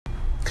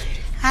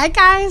Hi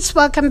guys,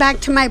 welcome back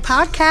to my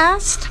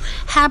podcast.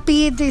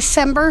 Happy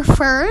December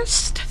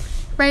 1st.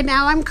 Right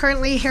now I'm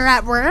currently here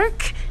at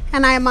work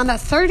and I am on a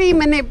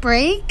 30-minute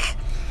break.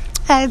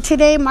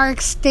 Today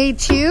marks day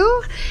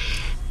 2.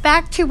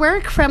 Back to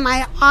work from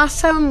my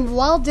awesome,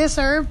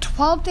 well-deserved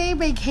 12-day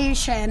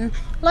vacation.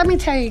 Let me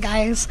tell you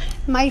guys,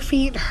 my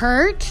feet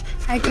hurt.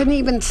 I couldn't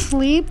even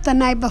sleep the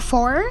night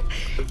before.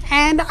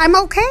 And I'm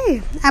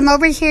okay. I'm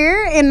over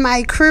here in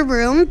my crew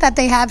room that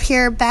they have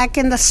here back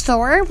in the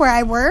store where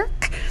I work.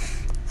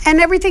 And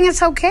everything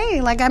is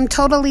okay. Like, I'm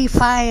totally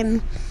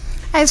fine.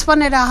 I just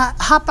wanted to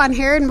hop on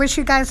here and wish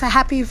you guys a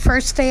happy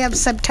first day of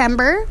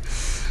September.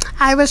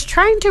 I was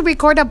trying to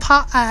record not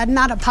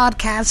a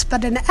podcast,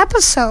 but an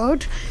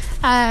episode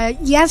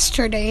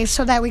yesterday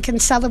so that we can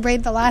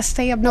celebrate the last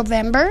day of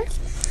November.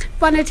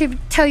 Wanted to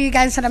tell you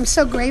guys that I'm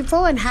so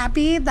grateful and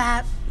happy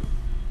that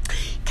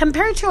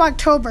compared to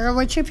October,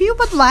 which if you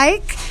would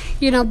like,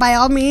 by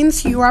all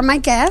means, you are my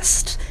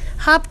guest.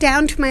 Hop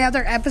down to my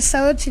other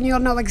episodes and you'll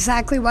know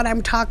exactly what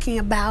I'm talking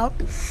about.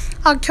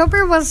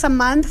 October was a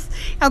month.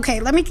 Okay,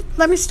 let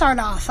me start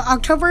off.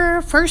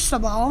 October, first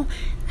of all,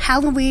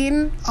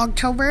 Halloween,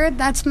 October,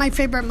 that's my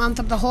favorite month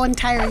of the whole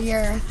entire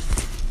year.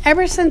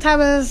 Ever since I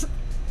was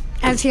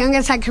as young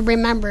as I could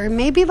remember,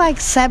 maybe like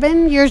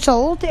 8 years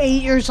old,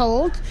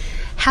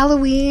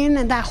 Halloween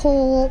and that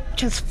whole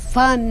just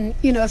fun,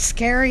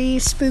 scary,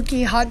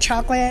 spooky, hot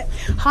chocolate,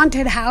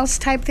 haunted house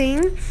type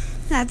thing.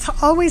 That's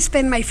always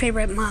been my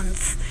favorite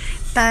month.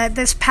 But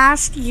this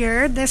past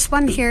year, this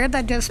one here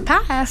that just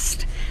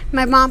passed,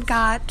 my mom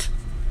got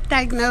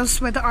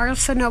diagnosed with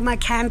arsenic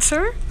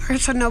cancer.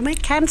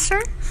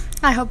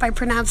 I hope I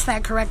pronounced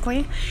that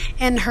correctly,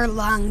 in her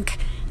lung.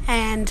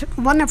 And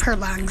one of her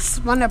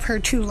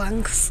 2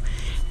 lungs.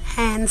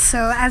 And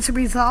so as a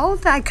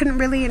result, I couldn't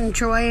really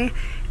enjoy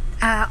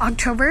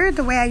October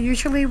the way I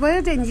usually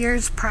would in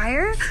years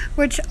prior,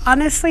 which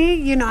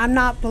honestly, I'm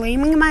not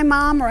blaming my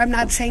mom or I'm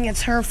not saying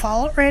it's her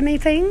fault or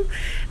anything,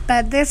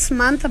 but this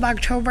month of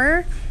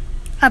October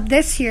of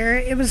this year,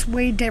 it was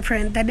way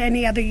different than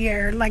any other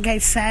year. Like I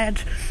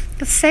said,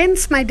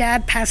 since my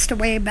dad passed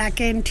away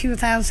back in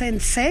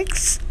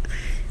 2006,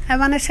 I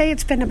want to say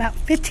it's been about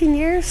 15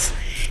 years.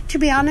 To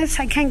be honest,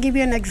 I can't give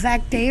you an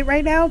exact date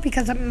right now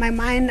because my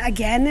mind,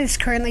 again, is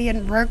currently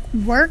in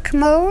work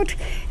mode,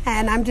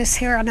 and I'm just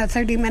here on a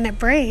 30-minute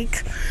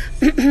break.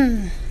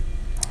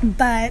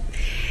 But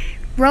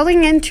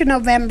rolling into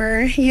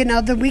November,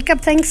 the week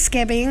of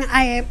Thanksgiving,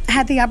 I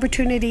had the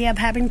opportunity of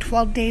having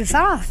 12 days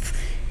off.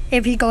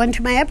 If you go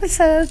into my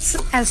episodes,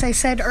 as I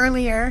said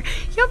earlier,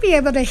 you'll be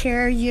able to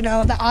hear,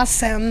 the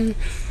awesome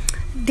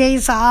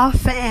days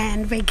off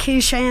and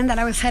vacation that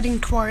I was heading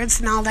towards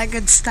and all that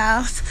good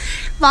stuff.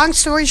 Long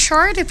story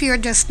short, if you're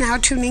just now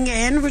tuning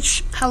in,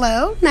 which,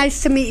 hello,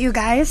 nice to meet you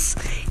guys.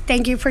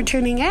 Thank you for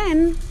tuning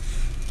in.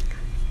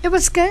 It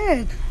was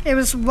good. It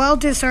was well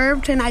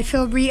deserved and I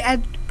feel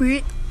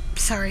re-energized.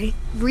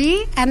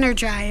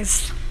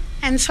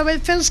 And so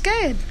it feels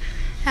good.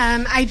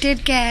 I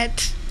did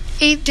get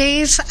 8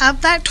 days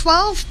of that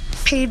 12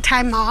 paid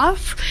time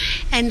off,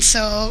 and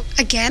so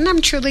again,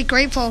 I'm truly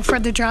grateful for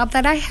the job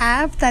that I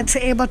have that's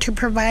able to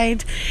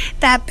provide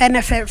that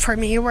benefit for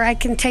me where I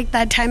can take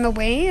that time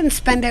away and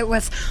spend it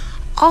with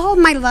all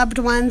my loved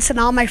ones and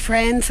all my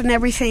friends and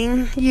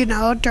everything,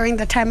 during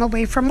the time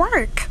away from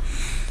work.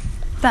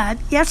 But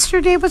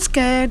yesterday was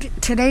good.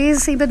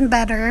 Today's even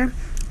better.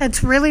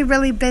 It's really,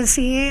 really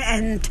busy,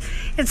 and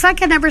it's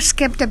like I never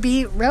skipped a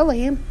beat,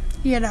 really.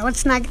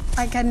 It's not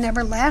like I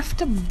never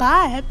left,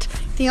 but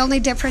the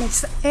only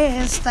difference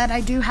is that I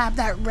do have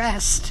that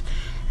rest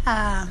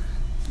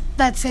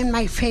that's in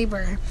my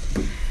favor.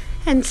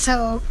 And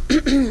so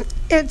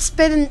it's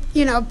been,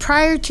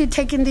 prior to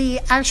taking the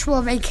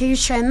actual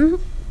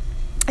vacation,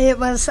 it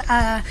was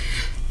an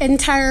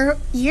entire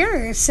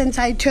year since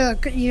I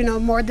took,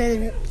 more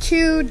than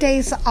 2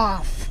 days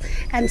off.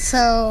 And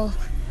so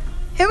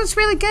it was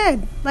really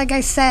good, like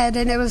I said,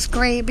 and it was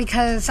great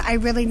because I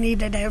really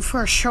needed it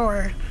for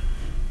sure.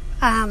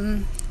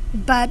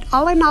 But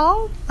all in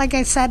all, like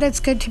I said, it's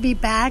good to be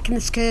back and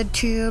it's good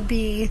to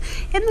be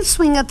in the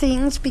swing of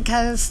things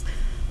because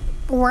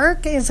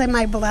work is in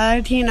my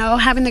blood,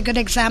 having a good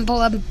example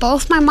of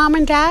both my mom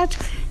and dad.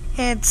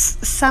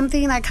 It's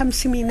something that comes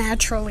to me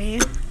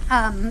naturally.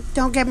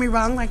 Don't get me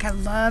wrong, like I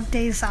love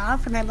days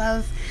off and I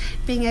love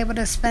being able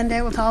to spend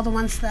it with all the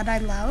ones that I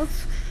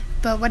love.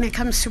 But when it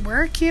comes to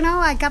work,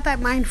 I got that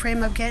mind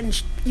frame of getting,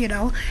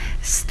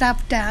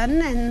 stuff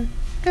done and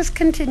just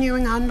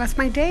continuing on with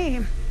my day.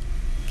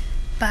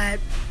 But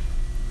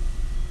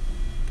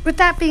with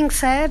that being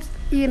said,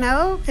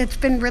 it's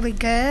been really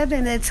good,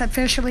 and it's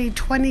officially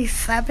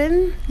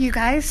 27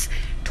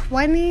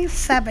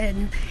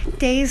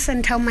 days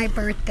until my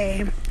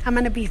birthday. I'm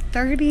going to be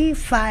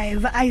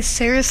 35. I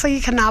seriously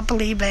cannot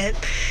believe it.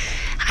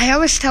 I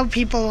always tell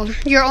people,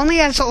 you're only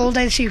as old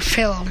as you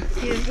feel.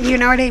 You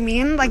know what I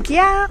mean? Like,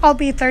 yeah, I'll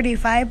be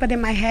 35, but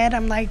in my head,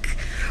 I'm like,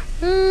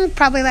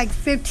 probably like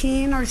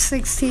 15 or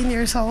 16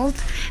 years old.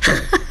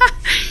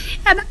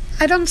 And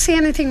I don't see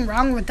anything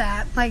wrong with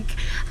that. Like,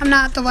 I'm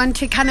not the one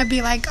to kind of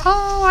be like,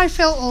 oh, I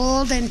feel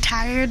old and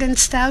tired and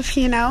stuff,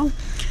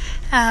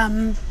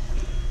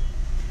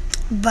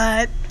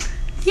 But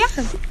yeah,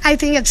 I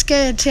think it's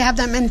good to have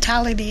that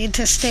mentality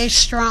to stay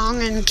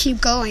strong and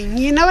keep going.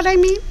 You know what I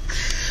mean?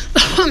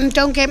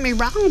 Don't get me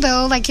wrong,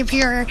 though. Like, if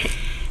you're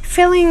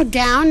feeling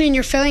down and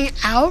you're feeling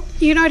out,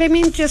 you know what I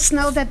mean? Just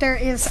know that there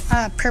is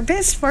a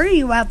purpose for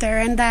you out there,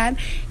 and that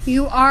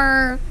you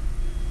are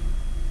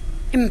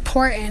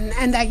important,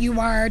 and that you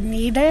are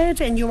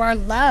needed, and you are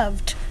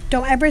loved.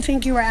 Don't ever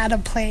think you are out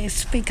of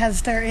place,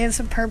 because there is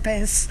a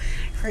purpose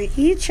for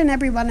each and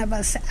every one of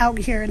us out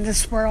here in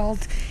this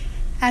world.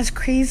 As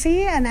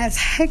crazy and as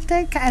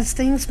hectic as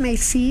things may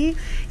seem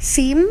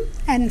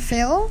and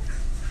feel,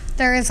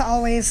 there is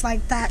always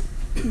like that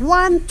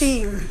one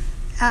thing.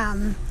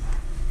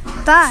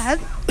 But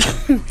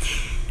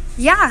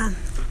yeah,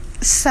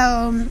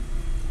 so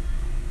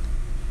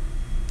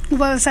what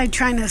was I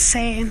trying to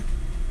say?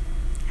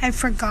 I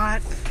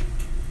forgot.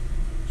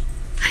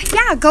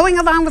 Yeah, going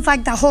along with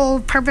like the whole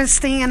purpose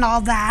thing and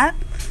all that.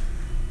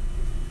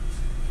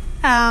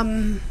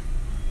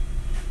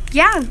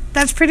 Yeah,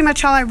 that's pretty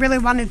much all I really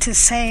wanted to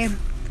say.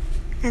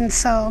 And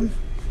so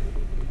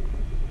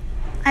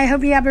I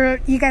hope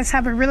you guys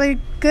have a really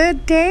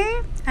good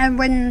day. And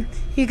when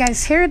you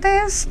guys hear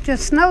this,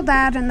 just know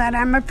that, and that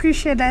I'm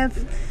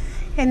appreciative.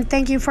 And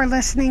thank you for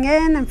listening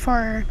in and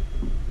for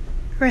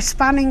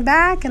responding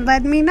back and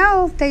letting me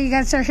know that you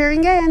guys are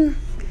hearing in.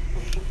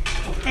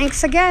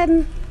 Thanks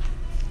again.